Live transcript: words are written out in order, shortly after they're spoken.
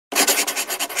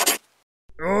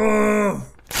Oh.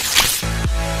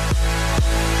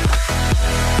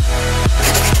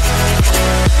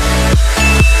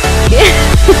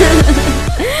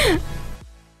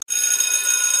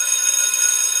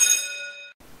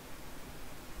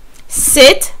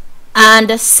 Sit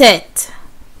and set.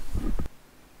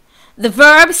 The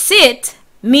verb sit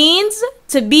means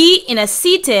to be in a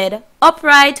seated,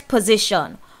 upright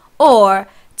position or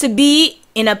to be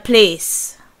in a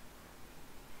place.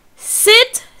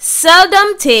 Sit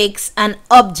seldom takes an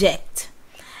object,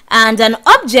 and an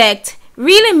object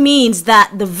really means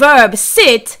that the verb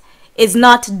sit is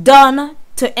not done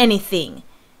to anything.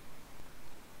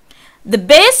 The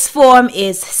base form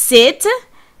is sit,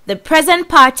 the present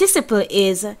participle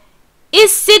is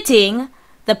sitting,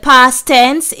 the past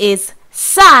tense is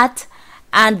sat,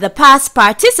 and the past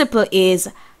participle is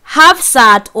have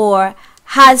sat or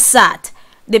has sat,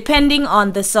 depending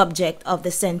on the subject of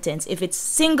the sentence, if it's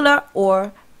singular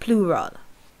or plural.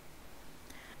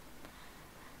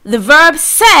 The verb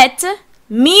set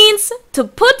means to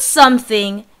put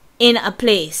something in a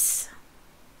place.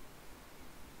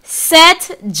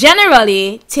 Set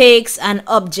generally takes an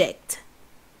object.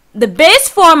 The base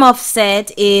form of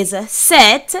set is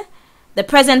set, the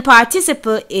present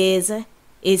participle is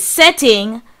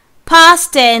setting,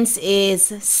 past tense is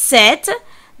set,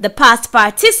 the past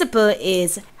participle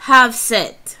is have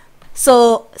set.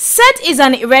 So set is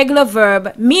an irregular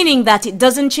verb, meaning that it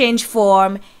doesn't change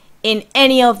form in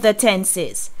any of the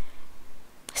tenses.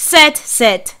 Set,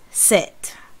 set,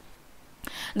 set.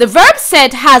 The verb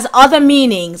set has other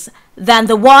meanings than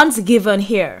the ones given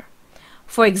here.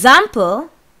 For example,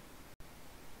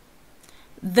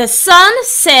 the sun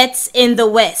sets in the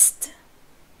west.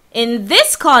 In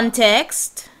this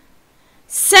context,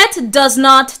 set does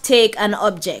not take an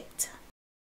object.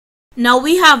 Now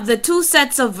we have the two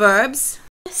sets of verbs: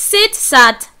 sit,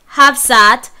 sat, have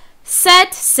sat,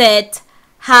 set, set,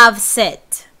 have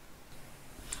set.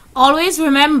 Always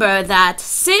remember that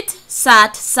sit,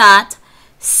 sat, sat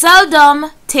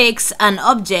seldom takes an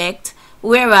object,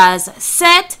 whereas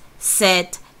set,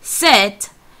 set, set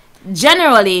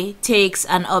generally takes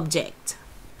an object.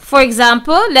 For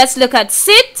example, let's look at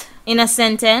sit in a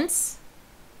sentence.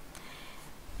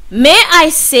 May I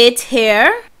sit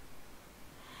here?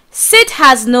 Sit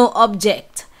has no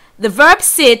object. The verb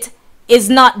sit is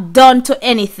not done to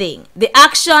anything. The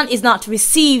action is not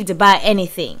received by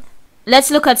anything. Let's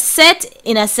look at set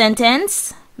in a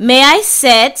sentence. May I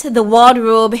set the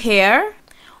wardrobe here?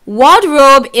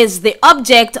 Wardrobe is the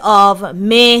object of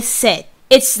may set.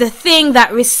 It's the thing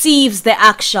that receives the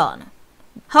action.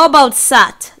 How about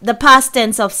sat, the past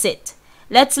tense of sit?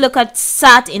 Let's look at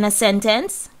sat in a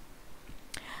sentence.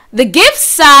 The gifts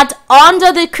sat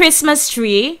under the Christmas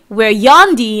tree where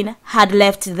Yondine had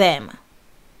left them.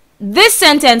 This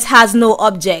sentence has no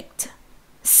object.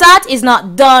 Sat is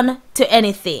not done to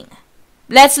anything.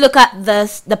 Let's look at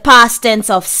the past tense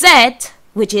of set,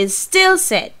 which is still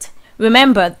set.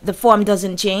 Remember, the form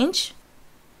doesn't change.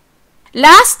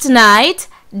 Last night,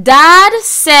 Dad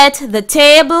set the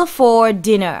table for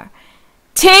dinner.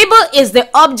 Table is the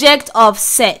object of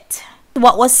set.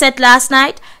 What was set last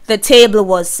night? The table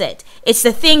was set. It's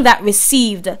the thing that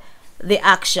received the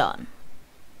action.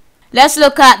 Let's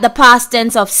look at the past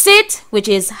tense of sit, which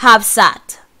is have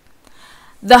sat.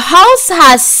 The house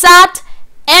has sat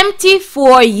empty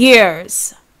for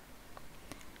years.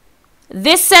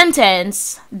 This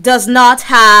sentence does not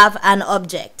have an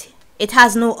object. It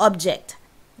has no object.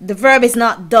 The verb is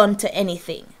not done to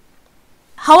anything.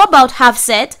 How about have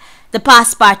set, the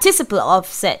past participle of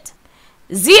set?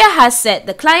 Zia has set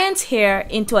the client's hair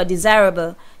into a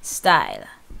desirable style.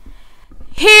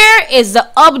 Here is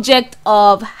the object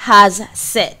of has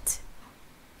set.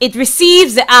 It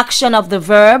receives the action of the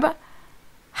verb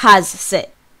has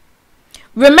set.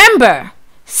 Remember,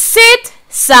 sit,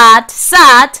 sat,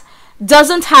 sat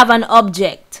doesn't have an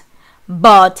object,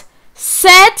 but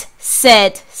set,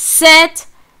 set, set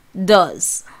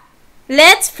does.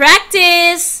 Let's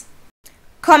practice.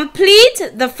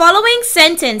 Complete the following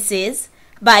sentences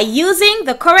by using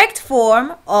the correct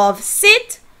form of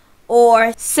sit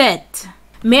or set.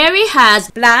 Mary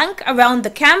has blank around the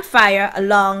campfire a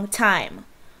long time.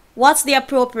 What's the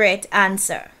appropriate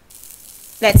answer?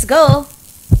 Let's go.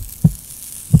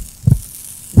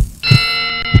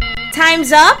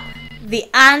 Time's up. The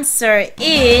answer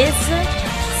is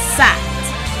sat.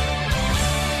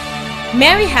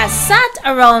 Mary has sat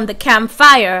around the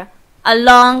campfire a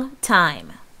long time.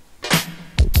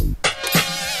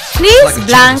 Please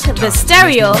blank the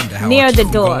stereo near the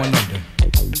door.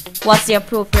 What's the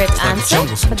appropriate answer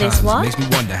for this one? Makes me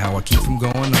wonder how I keep from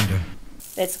going under.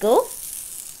 Let's go.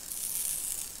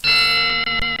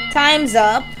 Time's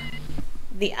up.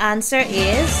 The answer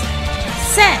is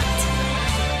set.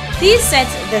 Please set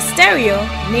the stereo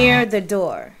near the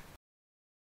door.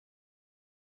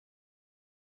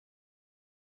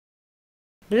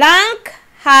 Blank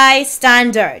high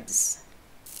standards.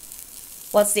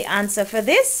 What's the answer for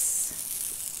this?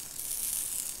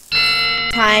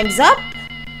 Time's up.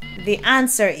 The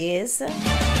answer is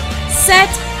set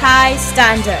high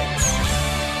standards.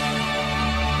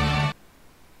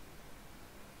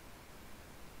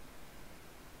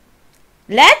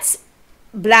 Let's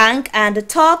blank and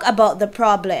talk about the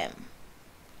problem.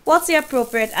 What's the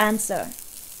appropriate answer?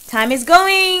 Time is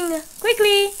going.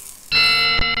 Quickly.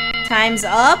 Time's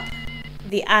up.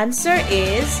 The answer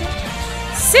is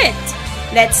sit.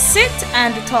 Let's sit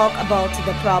and talk about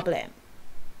the problem.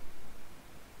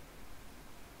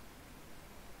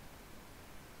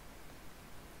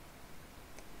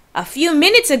 A few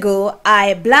minutes ago,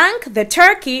 I blanked the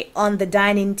turkey on the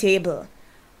dining table.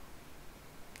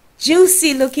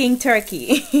 Juicy looking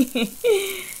turkey.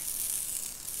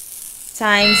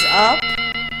 Time's up.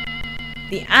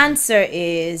 The answer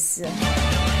is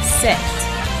set.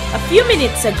 A few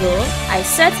minutes ago, I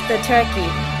set the turkey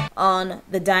on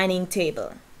the dining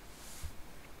table.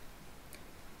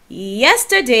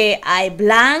 Yesterday, I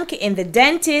blanked in the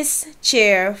dentist's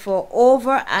chair for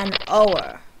over an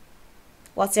hour.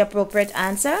 What's the appropriate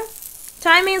answer?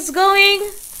 Time is going.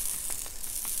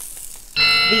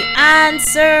 The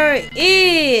answer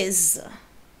is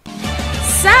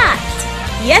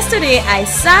sat. Yesterday, I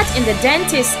sat in the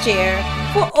dentist's chair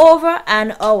for over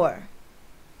an hour.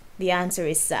 The answer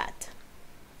is sat.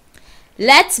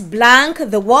 Let's blank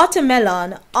the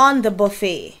watermelon on the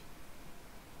buffet.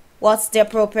 What's the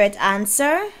appropriate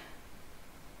answer?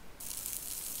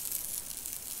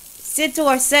 Sit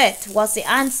or set? What's the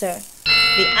answer?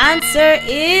 The answer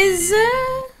is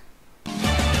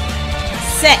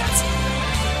set.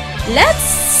 Let's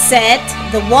set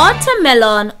the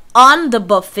watermelon on the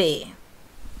buffet.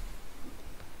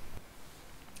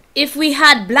 If we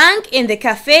had blank in the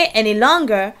cafe any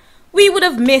longer, we would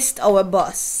have missed our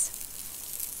bus.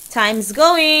 Time's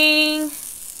going.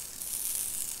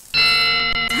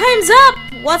 Time's up.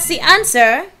 What's the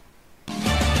answer?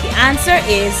 The answer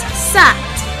is sat.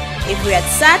 If we had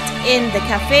sat in the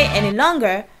cafe any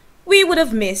longer, we would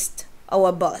have missed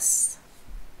our bus.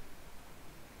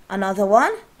 Another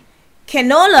one.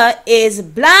 Kenola is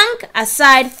blank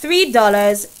aside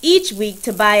 $3 each week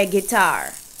to buy a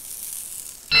guitar.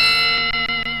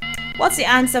 What's the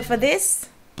answer for this?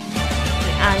 The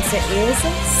answer is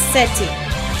setting.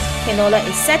 Kenola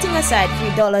is setting aside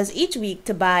 $3 each week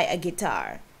to buy a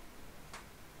guitar.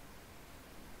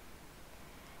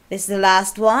 This is the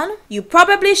last one. You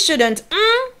probably shouldn't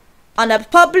on a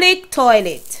public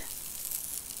toilet.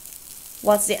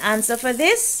 What's the answer for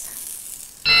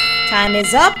this? Time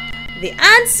is up. The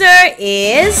answer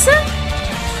is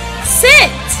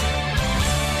sit.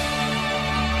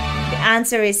 The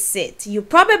answer is sit. You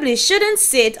probably shouldn't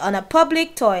sit on a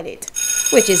public toilet.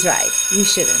 Which is right. You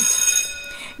shouldn't.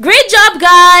 Great job,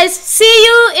 guys. See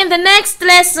you in the next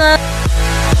lesson.